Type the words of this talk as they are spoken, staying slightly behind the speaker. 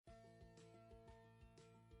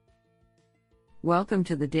Welcome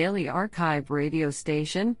to the Daily Archive radio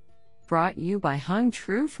station, brought you by Hung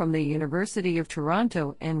Tru from the University of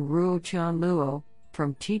Toronto and Ruo Chan Luo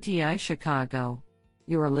from TTI Chicago.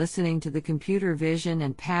 You are listening to the Computer Vision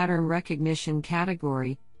and Pattern Recognition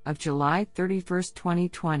category of July 31,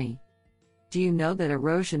 2020. Do you know that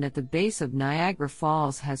erosion at the base of Niagara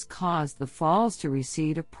Falls has caused the falls to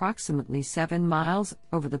recede approximately 7 miles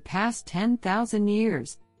over the past 10,000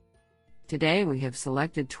 years? Today we have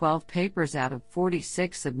selected 12 papers out of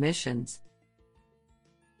 46 submissions.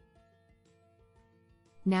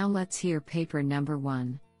 Now let's hear paper number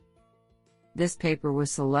 1. This paper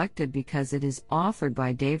was selected because it is authored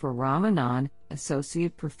by Deva Ramanan,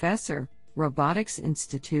 Associate Professor, Robotics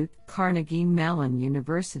Institute, Carnegie Mellon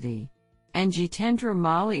University, and Jitendra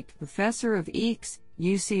Malik, Professor of EECS,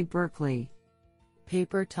 UC Berkeley.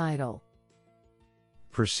 Paper title: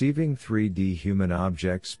 Perceiving 3D Human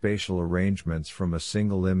Object Spatial Arrangements from a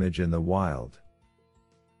Single Image in the Wild.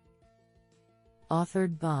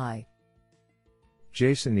 Authored by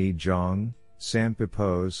Jason E. Zhang, Sam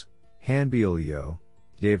Pipose, Hanbeel Yo,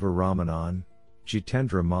 Deva Ramanan,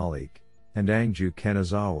 Jitendra Malik, and Angju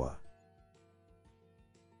Kanazawa.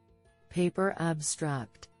 Paper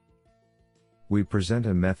abstract: We present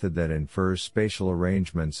a method that infers spatial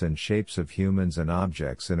arrangements and shapes of humans and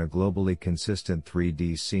objects in a globally consistent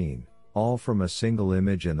 3D scene, all from a single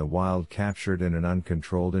image in the wild captured in an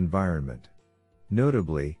uncontrolled environment.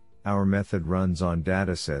 Notably, our method runs on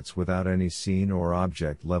datasets without any scene or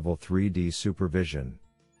object level 3D supervision.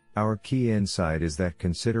 Our key insight is that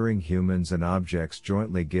considering humans and objects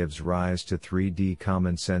jointly gives rise to 3D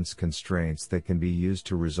common sense constraints that can be used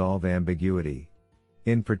to resolve ambiguity.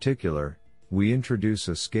 In particular, we introduce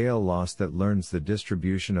a scale loss that learns the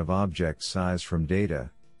distribution of object size from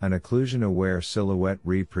data, an occlusion-aware silhouette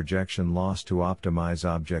reprojection loss to optimize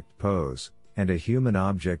object pose, and a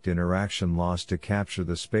human-object interaction loss to capture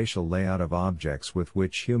the spatial layout of objects with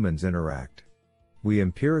which humans interact. We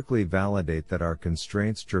empirically validate that our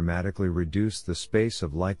constraints dramatically reduce the space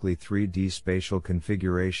of likely 3D spatial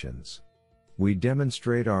configurations. We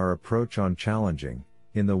demonstrate our approach on challenging,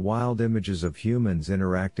 in the wild, images of humans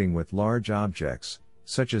interacting with large objects,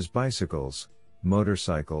 such as bicycles,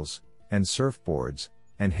 motorcycles, and surfboards,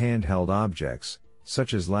 and handheld objects,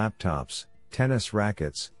 such as laptops, tennis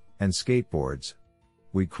rackets, and skateboards.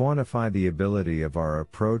 We quantify the ability of our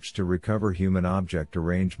approach to recover human object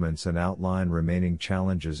arrangements and outline remaining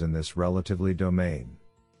challenges in this relatively domain.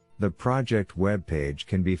 The project webpage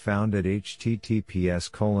can be found at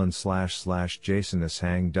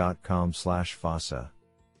https://jasonishang.com/FOSSA.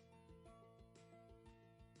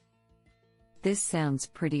 This sounds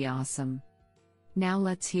pretty awesome. Now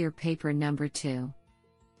let's hear paper number 2.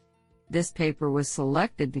 This paper was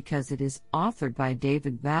selected because it is authored by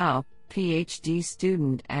David Bao, PhD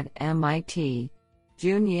student at MIT,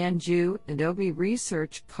 Junyan Zhu, Adobe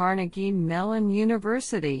Research, Carnegie Mellon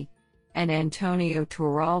University, and Antonio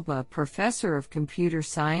Torralba, Professor of Computer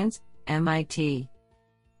Science, MIT.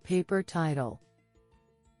 Paper title: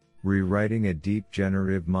 Rewriting a Deep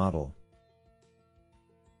Generative Model.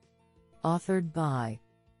 Authored by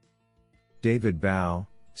David Bao,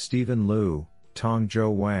 Stephen Liu,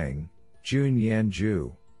 Tongzhou Wang, Junyan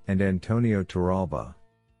Zhu, and Antonio Torralba.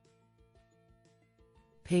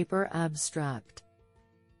 Paper abstract: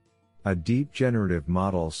 A deep generative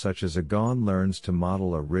model such as a GAN learns to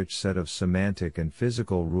model a rich set of semantic and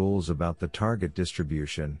physical rules about the target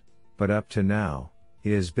distribution, but up to now,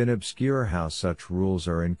 it has been obscure how such rules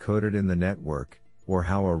are encoded in the network, or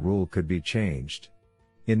how a rule could be changed.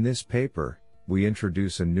 In this paper, we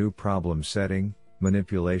introduce a new problem setting: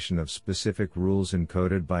 manipulation of specific rules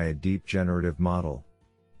encoded by a deep generative model.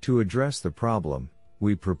 To address the problem,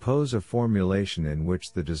 we propose a formulation in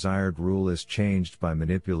which the desired rule is changed by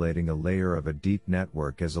manipulating a layer of a deep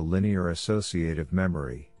network as a linear associative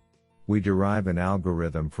memory. We derive an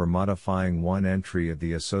algorithm for modifying one entry of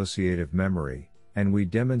the associative memory, and we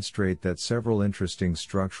demonstrate that several interesting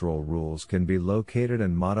structural rules can be located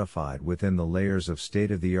and modified within the layers of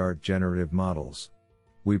state-of-the-art generative models.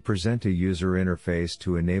 We present a user interface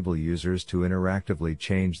to enable users to interactively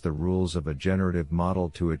change the rules of a generative model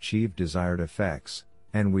to achieve desired effects,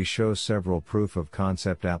 and we show several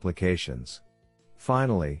proof-of-concept applications.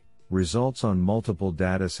 Finally, results on multiple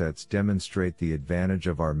datasets demonstrate the advantage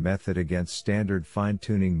of our method against standard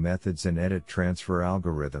fine-tuning methods and edit transfer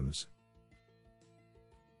algorithms.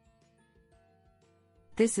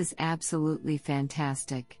 This is absolutely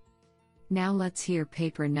fantastic. Now let's hear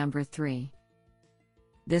paper number 3.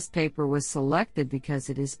 This paper was selected because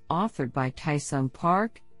it is authored by Taesung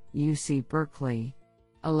Park, UC Berkeley,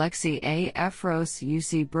 Alexei A. Efros,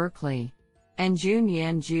 UC Berkeley, and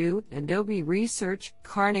Junyan Zhu, Adobe Research,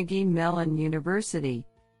 Carnegie Mellon University.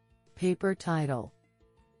 Paper title: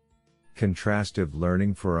 Contrastive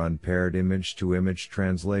Learning for Unpaired Image-to-Image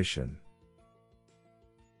Translation.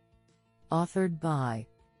 Authored by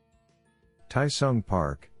Taesung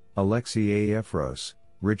Park, Alexei A. Efros,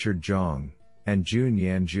 Richard Zhang, and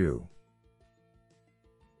Junyan Zhu.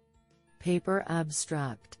 Paper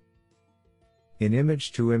abstract: In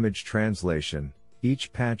image-to-image translation,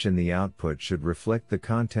 each patch in the output should reflect the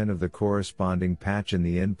content of the corresponding patch in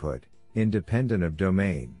the input, independent of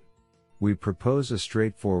domain. We propose a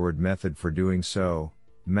straightforward method for doing so,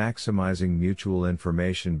 maximizing mutual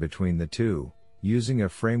information between the two, using a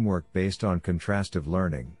framework based on contrastive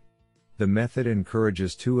learning. The method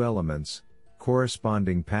encourages two elements,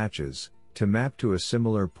 corresponding patches, to map to a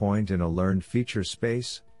similar point in a learned feature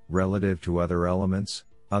space, relative to other elements,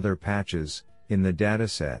 other patches, in the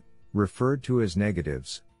dataset, referred to as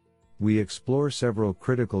negatives. We explore several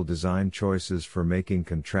critical design choices for making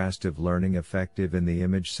contrastive learning effective in the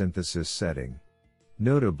image synthesis setting.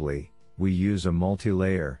 Notably, we use a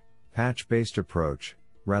multi-layer, patch-based approach,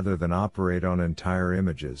 rather than operate on entire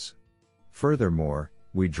images. Furthermore,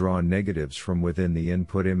 we draw negatives from within the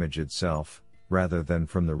input image itself, rather than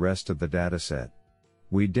from the rest of the dataset.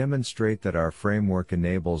 We demonstrate that our framework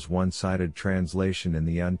enables one-sided translation in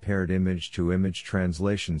the unpaired image-to-image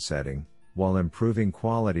translation setting, while improving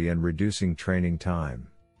quality and reducing training time.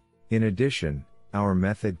 In addition, our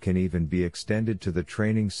method can even be extended to the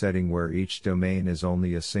training setting where each domain is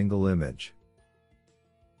only a single image.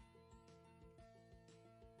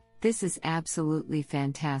 This is absolutely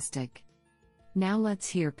fantastic. Now let's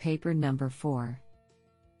hear paper number 4.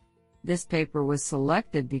 This paper was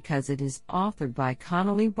selected because it is authored by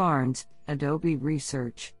Connolly Barnes, Adobe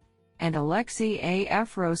Research, and Alexei A.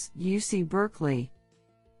 Efros, UC Berkeley.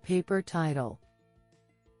 Paper title: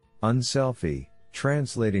 Unselfie,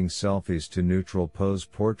 Translating Selfies to Neutral Pose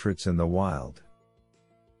Portraits in the Wild.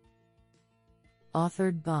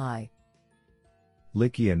 Authored by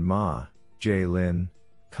Liqian Ma, J. Lin,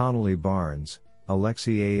 Connolly Barnes,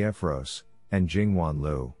 Alexei A. Efros, and Jingwan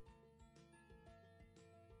Liu.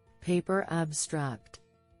 Paper abstract: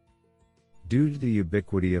 Due to the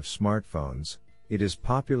ubiquity of smartphones, it is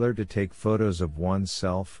popular to take photos of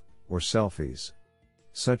oneself, or selfies.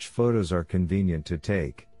 Such photos are convenient to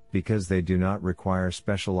take, because they do not require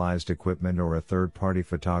specialized equipment or a third-party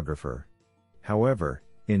photographer. However,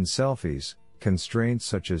 in selfies, constraints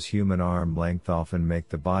such as human arm length often make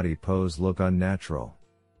the body pose look unnatural.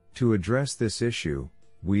 To address this issue,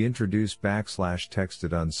 we introduce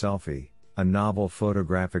 \texted unselfie, a novel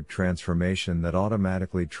photographic transformation that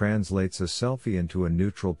automatically translates a selfie into a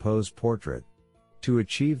neutral pose portrait. To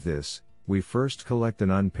achieve this, we first collect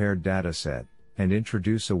an unpaired dataset, and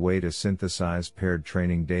introduce a way to synthesize paired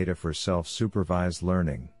training data for self-supervised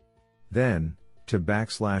learning. Then, to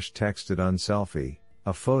 \texted unselfie,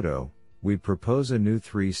 a photo, we propose a new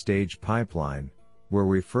 3-stage pipeline, where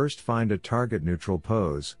we first find a target neutral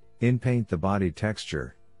pose, inpaint the body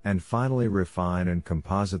texture, and finally refine and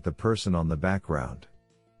composite the person on the background.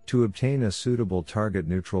 To obtain a suitable target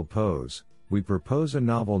neutral pose, we propose a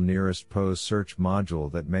novel nearest pose search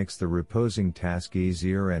module that makes the reposing task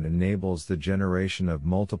easier and enables the generation of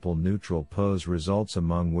multiple neutral pose results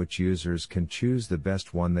among which users can choose the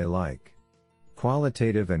best one they like.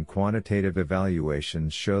 Qualitative and quantitative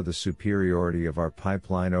evaluations show the superiority of our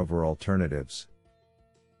pipeline over alternatives.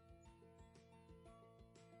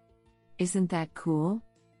 Isn't that cool?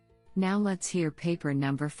 Now let's hear paper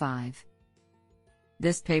number 5.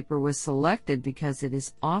 This paper was selected because it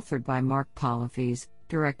is authored by Mark Polyphys,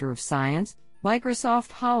 Director of Science, Microsoft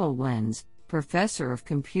HoloLens, Professor of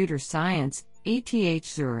Computer Science, ETH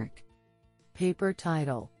Zurich. Paper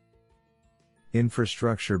title: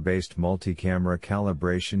 Infrastructure-based multi-camera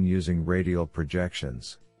calibration using radial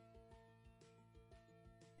projections.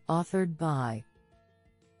 Authored by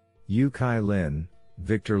Yu-Kai Lin,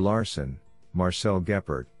 Victor Larson, Marcel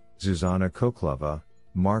Geppert, Zuzana Koklova,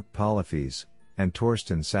 Mark Polyphys, and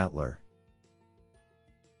Torsten Sattler.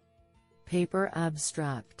 Paper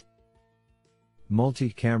abstract: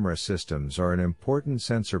 Multi-camera systems are an important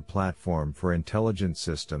sensor platform for intelligent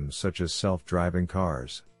systems such as self-driving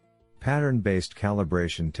cars. Pattern-based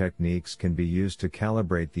calibration techniques can be used to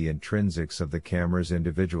calibrate the intrinsics of the cameras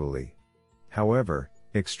individually. However,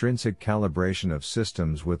 extrinsic calibration of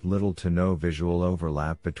systems with little to no visual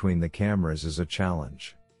overlap between the cameras is a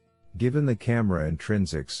challenge. Given the camera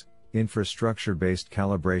intrinsics, infrastructure-based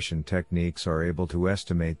calibration techniques are able to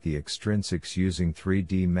estimate the extrinsics using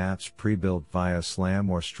 3D maps pre-built via SLAM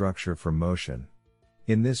or structure for motion.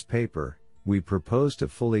 In this paper, We propose to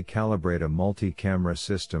fully calibrate a multi-camera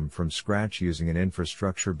system from scratch using an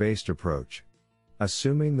infrastructure-based approach.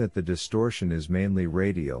 Assuming that the distortion is mainly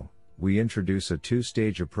radial, we introduce a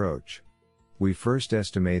two-stage approach. We first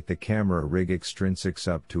estimate the camera rig extrinsics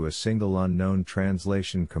up to a single unknown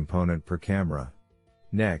translation component per camera.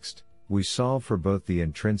 Next, we solve for both the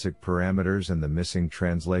intrinsic parameters and the missing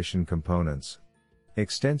translation components.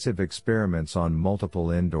 Extensive experiments on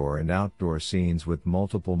multiple indoor and outdoor scenes with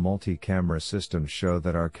multiple multi-camera systems show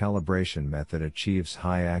that our calibration method achieves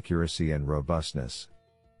high accuracy and robustness.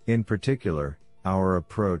 In particular, our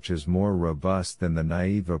approach is more robust than the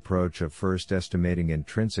naive approach of first estimating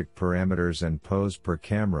intrinsic parameters and pose per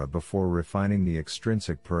camera before refining the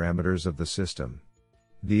extrinsic parameters of the system.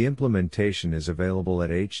 The implementation is available at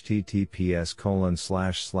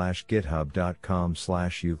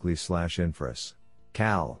https://github.com/ukli/infras.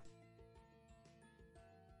 Cal.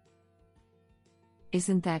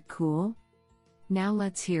 Isn't that cool? Now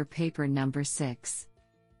let's hear paper number 6.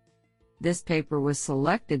 This paper was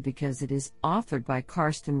selected because it is authored by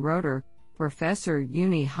Carsten Roeder, Professor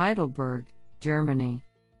Uni Heidelberg, Germany.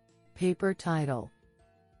 Paper title: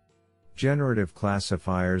 Generative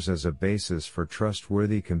Classifiers as a Basis for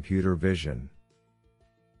Trustworthy Computer Vision.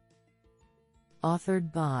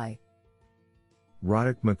 Authored by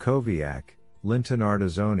Radek Makowiak, Linton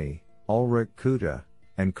Artizoni, Ulrich Kuta,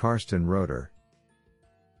 and Carsten Roeder.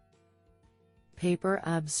 Paper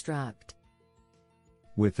abstract: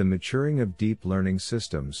 With the maturing of deep learning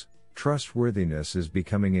systems, trustworthiness is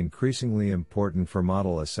becoming increasingly important for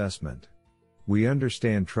model assessment. We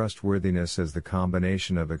understand trustworthiness as the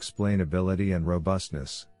combination of explainability and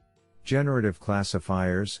robustness. Generative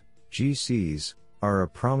classifiers, GCs, are a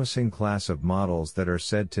promising class of models that are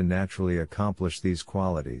said to naturally accomplish these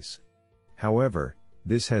qualities. However,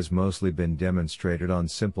 this has mostly been demonstrated on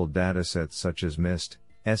simple datasets such as MIST,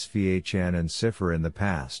 SVHN and CIFAR in the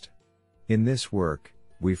past. In this work,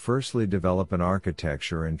 we firstly develop an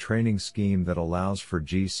architecture and training scheme that allows for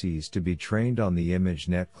GCs to be trained on the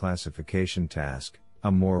ImageNet classification task,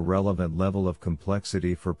 a more relevant level of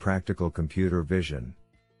complexity for practical computer vision.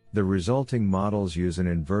 The resulting models use an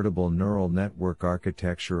invertible neural network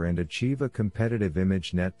architecture and achieve a competitive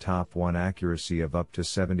ImageNet top 1 accuracy of up to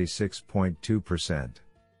 76.2%.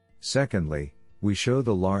 Secondly, we show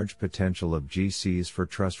the large potential of GCs for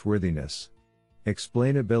trustworthiness.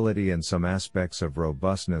 Explainability and some aspects of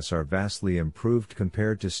robustness are vastly improved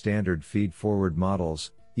compared to standard feed-forward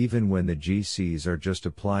models, even when the GCs are just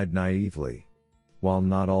applied naively. While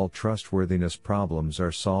not all trustworthiness problems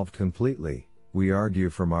are solved completely, we argue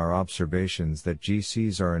from our observations that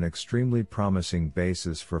GCs are an extremely promising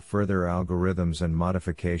basis for further algorithms and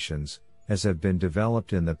modifications, as have been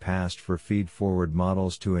developed in the past for feed-forward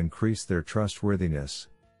models to increase their trustworthiness.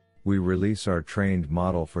 We release our trained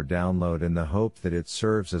model for download in the hope that it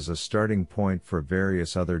serves as a starting point for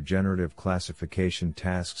various other generative classification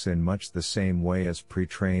tasks in much the same way as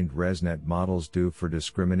pre-trained ResNet models do for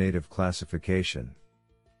discriminative classification.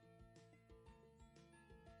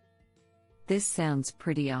 This sounds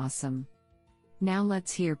pretty awesome. Now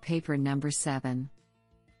let's hear paper number 7.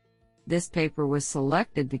 This paper was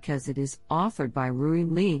selected because it is authored by Rui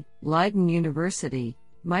Li, Leiden University,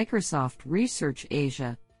 Microsoft Research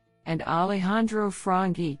Asia, and Alejandro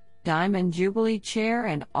Frangi, Diamond Jubilee Chair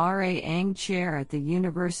and R.A. Ang Chair at the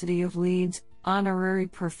University of Leeds, Honorary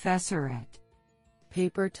Professor at.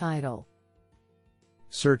 Paper title: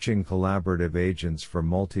 Searching Collaborative Agents for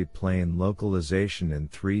Multi-Plane Localization in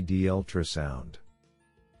 3D Ultrasound.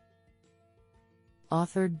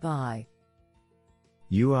 Authored by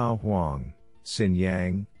Yuao Huang, Xin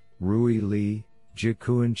Yang, Rui Li,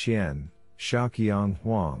 Jikuan Qian, Shaoqiang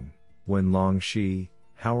Huang, Wenlong Shi,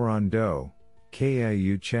 Haoran Dou,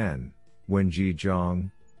 Kaiyu Chen, Wenji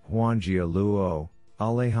Zhang, Huanjia Luo,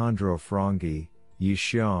 Alejandro Frangi,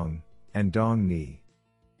 Yixiang, and Dong Ni.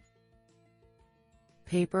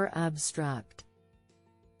 Paper abstract: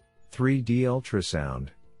 3D ultrasound,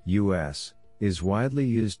 US, is widely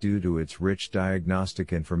used due to its rich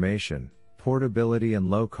diagnostic information, portability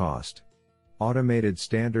and low cost. Automated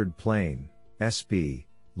Standard Plane, SP,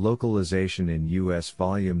 localization in US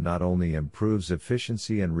volume not only improves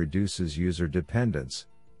efficiency and reduces user dependence,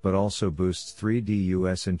 but also boosts 3D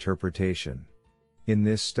US interpretation. In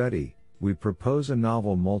this study, we propose a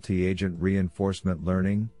novel multi-agent reinforcement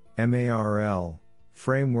learning, MARL,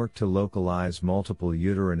 framework to localize multiple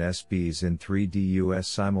uterine SPs in 3D US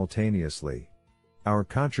simultaneously. Our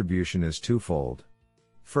contribution is twofold.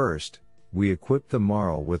 First, we equip the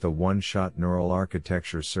MARL with a one-shot neural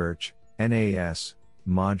architecture search, NAS,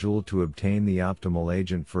 module to obtain the optimal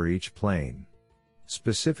agent for each plane.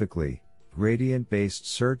 Specifically, Gradient-based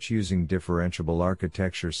search using differentiable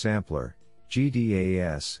architecture sampler,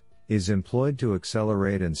 GDAS, is employed to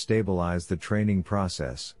accelerate and stabilize the training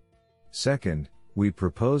process. Second, we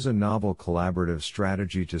propose a novel collaborative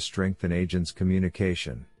strategy to strengthen agents'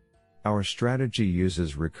 communication. Our strategy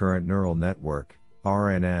uses recurrent neural network,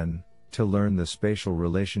 RNN, to learn the spatial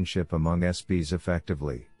relationship among SBs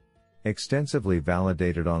effectively. Extensively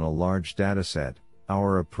validated on a large dataset,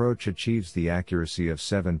 our approach achieves the accuracy of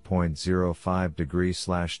 7.05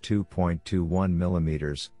 degrees/2.21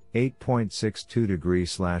 mm, 8.62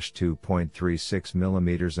 degrees/2.36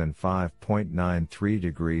 mm and 5.93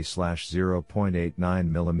 degrees/0.89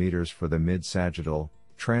 mm for the mid-sagittal,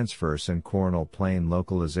 transverse and coronal plane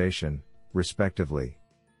localization, respectively.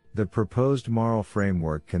 The proposed MARL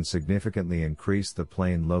framework can significantly increase the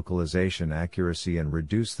plane localization accuracy and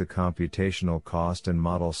reduce the computational cost and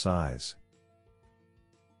model size.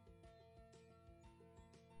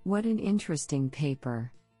 What an interesting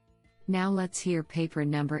paper. Now let's hear paper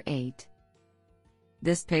number 8.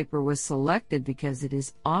 This paper was selected because it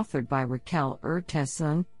is authored by Raquel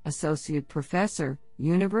Urtasun, Associate Professor,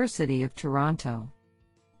 University of Toronto.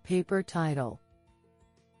 Paper title: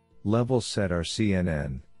 Level Set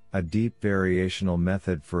RCNN, a deep variational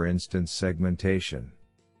method for instance segmentation.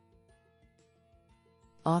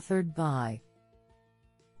 Authored by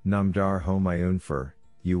Namdar Homayounfer,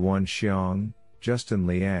 Yuan Xiang, Justin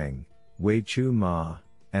Liang, Wei-Chu Ma,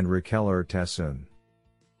 and Raquel Urtasun.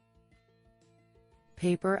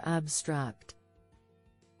 Paper abstract: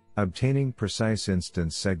 Obtaining precise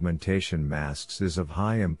instance segmentation masks is of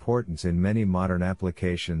high importance in many modern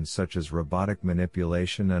applications such as robotic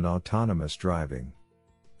manipulation and autonomous driving.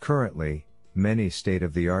 Currently, many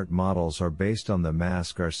state-of-the-art models are based on the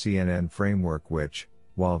mask RCNN framework which,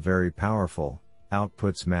 while very powerful,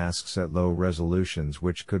 outputs masks at low resolutions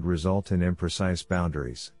which could result in imprecise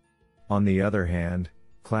boundaries. On the other hand,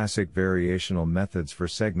 classic variational methods for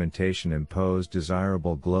segmentation impose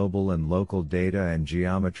desirable global and local data and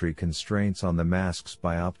geometry constraints on the masks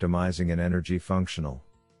by optimizing an energy functional.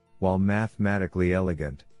 While mathematically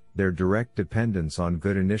elegant, their direct dependence on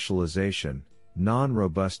good initialization,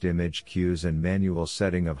 non-robust image cues and manual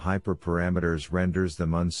setting of hyperparameters renders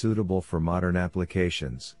them unsuitable for modern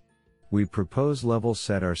applications. We propose Level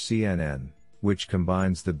Set RCNN, which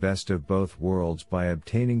combines the best of both worlds by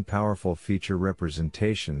obtaining powerful feature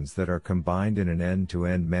representations that are combined in an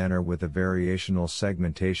end-to-end manner with a variational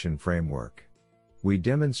segmentation framework. We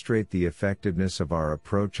demonstrate the effectiveness of our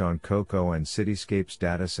approach on COCO and Cityscapes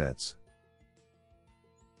datasets.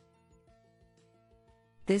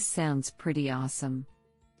 This sounds pretty awesome.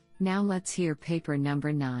 Now let's hear paper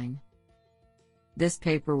number 9. This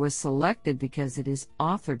paper was selected because it is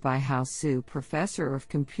authored by Hao Su, Professor of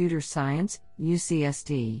Computer Science,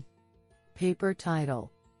 UCSD. Paper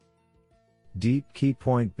title: Deep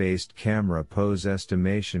Keypoint-Based Camera Pose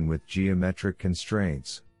Estimation with Geometric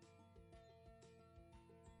Constraints.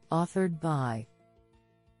 Authored by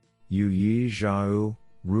Yuyi Zhao,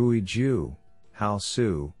 Rui Zhu, Hao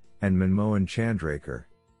Su, and Manmohan Chandrakar.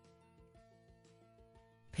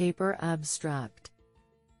 Paper abstract: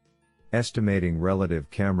 Estimating relative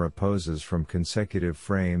camera poses from consecutive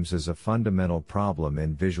frames is a fundamental problem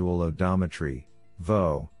in visual odometry,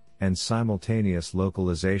 VO, and simultaneous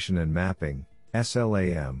localization and mapping,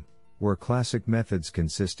 SLAM, where classic methods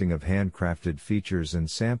consisting of handcrafted features and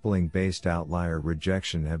sampling-based outlier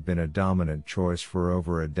rejection have been a dominant choice for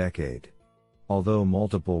over a decade. Although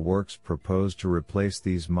multiple works propose to replace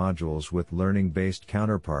these modules with learning-based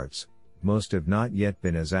counterparts, most have not yet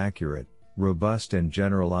been as accurate, robust and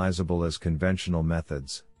generalizable as conventional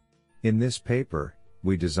methods. In this paper,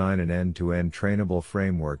 we design an end-to-end trainable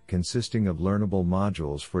framework consisting of learnable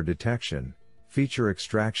modules for detection, feature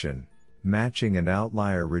extraction, matching and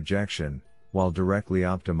outlier rejection, while directly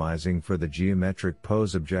optimizing for the geometric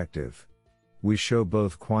pose objective. We show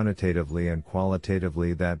both quantitatively and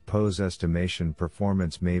qualitatively that pose estimation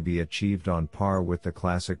performance may be achieved on par with the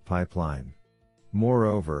classic pipeline.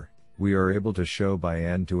 Moreover, we are able to show by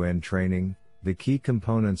end-to-end training, the key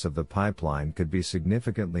components of the pipeline could be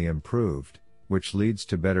significantly improved, which leads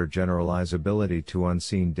to better generalizability to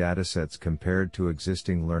unseen datasets compared to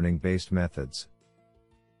existing learning-based methods.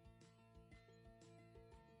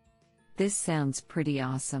 This sounds pretty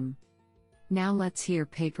awesome. Now let's hear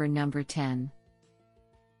paper number 10.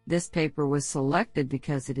 This paper was selected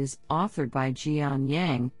because it is authored by Jian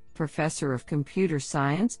Yang, Professor of Computer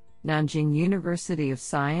Science, Nanjing University of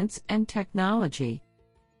Science and Technology.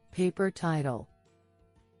 Paper title: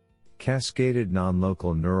 Cascaded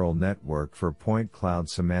Non-Local Neural Network for Point Cloud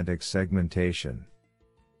Semantic Segmentation.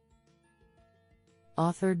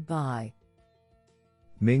 Authored by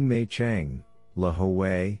Mingmei Cheng, Le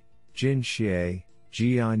Hui, Jin Xie,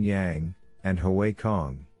 Jian Yang, and Hui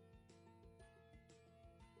Kong.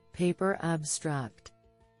 Paper abstract.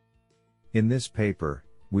 In this paper,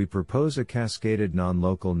 we propose a cascaded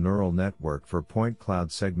non-local neural network for point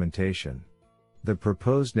cloud segmentation. The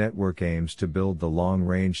proposed network aims to build the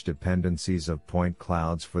long-range dependencies of point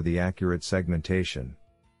clouds for the accurate segmentation.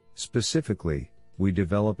 Specifically, we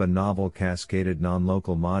develop a novel cascaded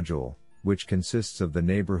non-local module, which consists of the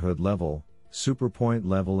neighborhood level, superpoint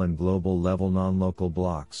level and global level non-local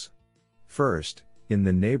blocks. First, in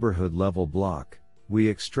the neighborhood level block, we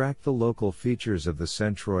extract the local features of the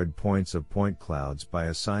centroid points of point clouds by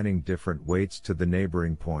assigning different weights to the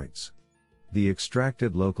neighboring points. The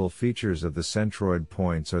extracted local features of the centroid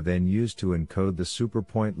points are then used to encode the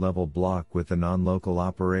superpoint level block with the non-local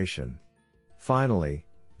operation. Finally,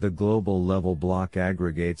 the global level block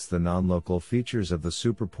aggregates the non-local features of the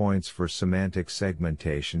superpoints for semantic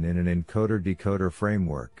segmentation in an encoder-decoder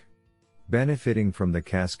framework. Benefiting from the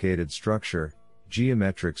cascaded structure,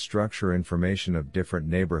 geometric structure information of different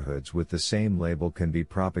neighborhoods with the same label can be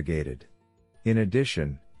propagated. In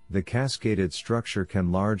addition, the cascaded structure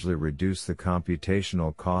can largely reduce the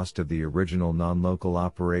computational cost of the original non-local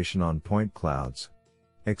operation on point clouds.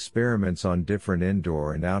 Experiments on different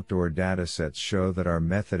indoor and outdoor datasets show that our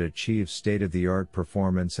method achieves state-of-the-art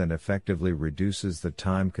performance and effectively reduces the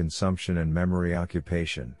time consumption and memory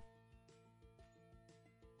occupation.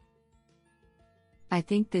 I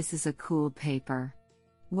think this is a cool paper.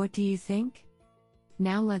 What do you think?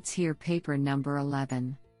 Now let's hear paper number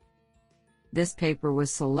 11. This paper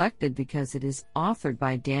was selected because it is authored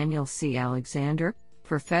by Daniel C. Alexander,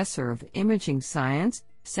 Professor of Imaging Science,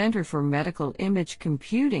 Center for Medical Image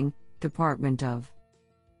Computing, Department of.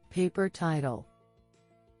 Paper title: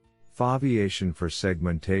 Foveation for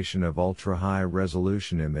segmentation of ultra-high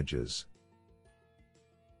resolution images.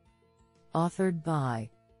 Authored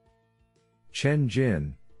by Chen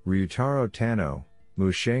Jin, Ryutaro Tano,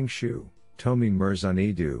 Musheng Xu, Tomi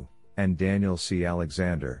Mirzanidu, and Daniel C.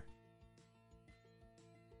 Alexander.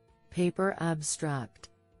 Paper abstract.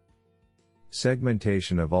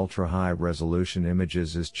 Segmentation of ultra-high resolution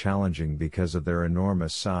images is challenging because of their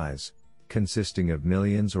enormous size, consisting of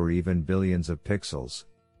millions or even billions of pixels.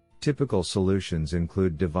 Typical solutions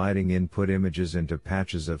include dividing input images into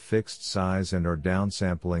patches of fixed size and/or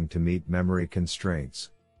downsampling to meet memory constraints.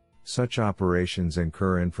 Such operations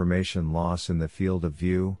incur information loss in the field of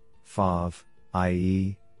view, FOV,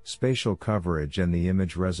 i.e., spatial coverage, and the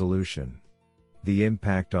image resolution. The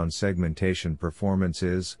impact on segmentation performance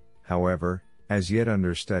is, however, as yet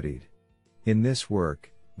understudied. In this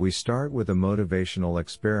work, we start with a motivational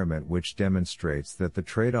experiment which demonstrates that the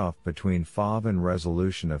trade-off between FOV and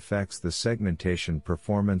resolution affects the segmentation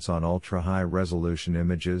performance on ultra-high resolution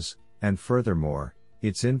images, and furthermore,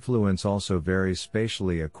 its influence also varies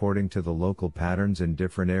spatially according to the local patterns in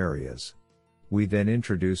different areas. We then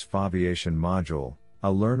introduce Foveation module, a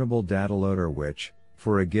learnable data loader which,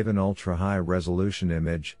 for a given ultra-high resolution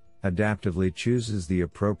image, adaptively chooses the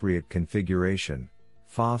appropriate configuration,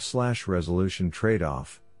 FOV/resolution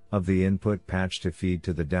trade-off, of the input patch to feed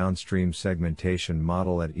to the downstream segmentation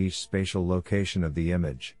model at each spatial location of the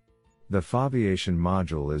image. The Foveation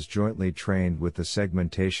module is jointly trained with the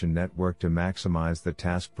segmentation network to maximize the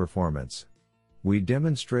task performance. We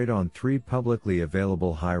demonstrate on 3 publicly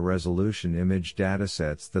available high-resolution image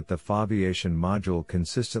datasets that the Foveation module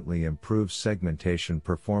consistently improves segmentation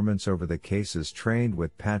performance over the cases trained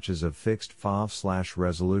with patches of fixed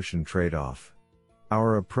FOV/resolution trade-off.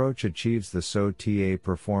 Our approach achieves the SO-TA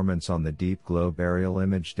performance on the Deep Globe aerial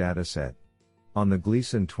image dataset. On the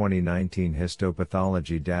Gleason 2019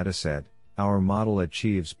 histopathology dataset, our model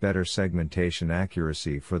achieves better segmentation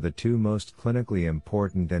accuracy for the 2 most clinically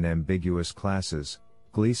important and ambiguous classes,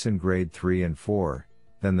 Gleason grade 3 and 4,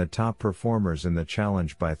 than the top performers in the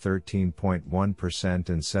challenge by 13.1%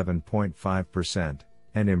 and 7.5%,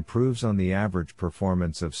 and improves on the average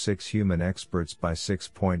performance of 6 human experts by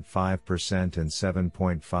 6.5% and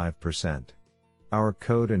 7.5%. Our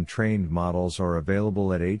code and trained models are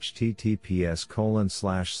available at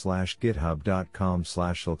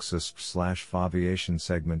https://github.com/lxisp/foveation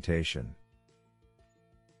segmentation.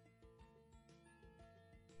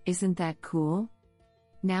 Isn't that cool?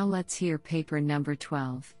 Now let's hear paper number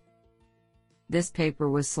 12. This paper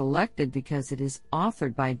was selected because it is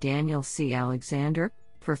authored by Daniel C. Alexander,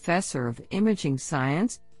 Professor of Imaging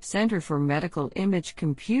Science, Center for Medical Image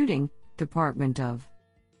Computing, Department of.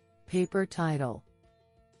 Paper title: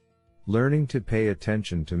 Learning to pay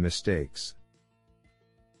attention to mistakes.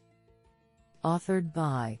 Authored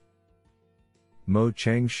by Mo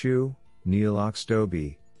Cheng Xu, Neil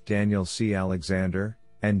Oxtoby, Daniel C. Alexander,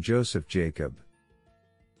 and Joseph Jacob.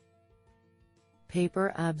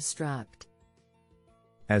 Paper abstract.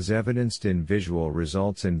 As evidenced in visual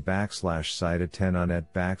results in /CITA10ONET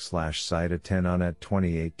 /CITA10ONET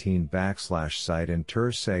 2018 /CITE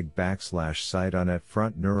interseg /CITE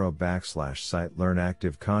front neuro /CITE learn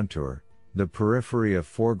active contour, the periphery of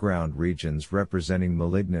foreground regions representing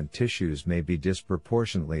malignant tissues may be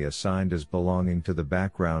disproportionately assigned as belonging to the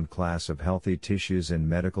background class of healthy tissues in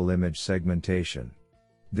medical image segmentation.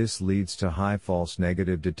 This leads to high false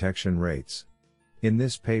negative detection rates. In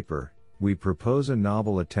this paper, we propose a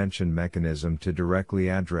novel attention mechanism to directly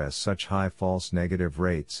address such high false negative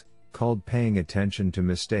rates, called paying attention to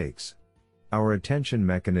mistakes. Our attention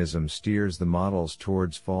mechanism steers the models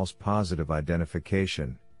towards false positive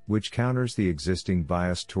identification, which counters the existing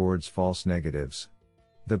bias towards false negatives.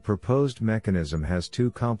 The proposed mechanism has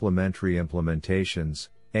two complementary implementations: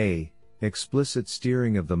 A. Explicit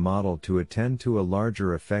steering of the model to attend to a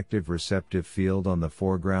larger effective receptive field on the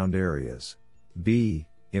foreground areas. B.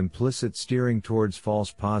 Implicit steering towards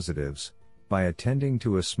false positives, by attending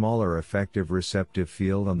to a smaller effective receptive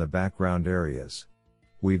field on the background areas.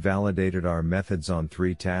 We validated our methods on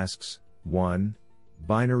 3 tasks: 1.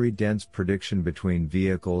 Binary dense prediction between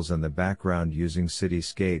vehicles and the background using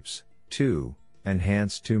cityscapes. 2.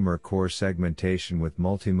 Enhanced tumor core segmentation with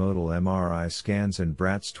multimodal MRI scans and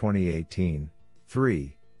BRATS 2018.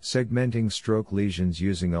 3. Segmenting stroke lesions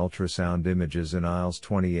using ultrasound images in ILS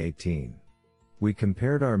 2018. We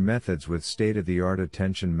compared our methods with state-of-the-art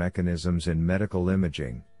attention mechanisms in medical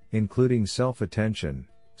imaging, including self-attention,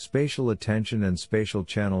 spatial attention and spatial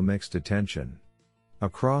channel mixed attention.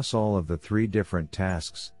 Across all of the 3 different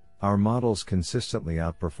tasks, our models consistently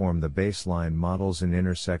outperform the baseline models in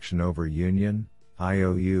intersection over union,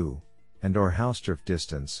 IOU, and/or Hausdorff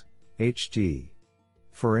distance, HD.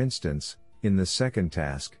 For instance, in the second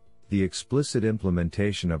task, the explicit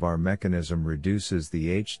implementation of our mechanism reduces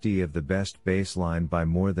the HD of the best baseline by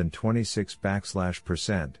more than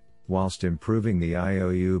 26%, whilst improving the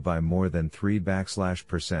IOU by more than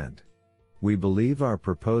 3%. We believe our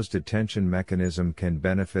proposed attention mechanism can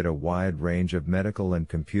benefit a wide range of medical and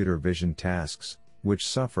computer vision tasks, which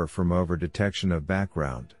suffer from over-detection of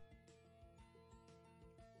background.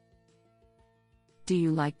 Do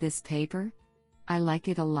you like this paper? I like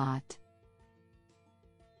it a lot.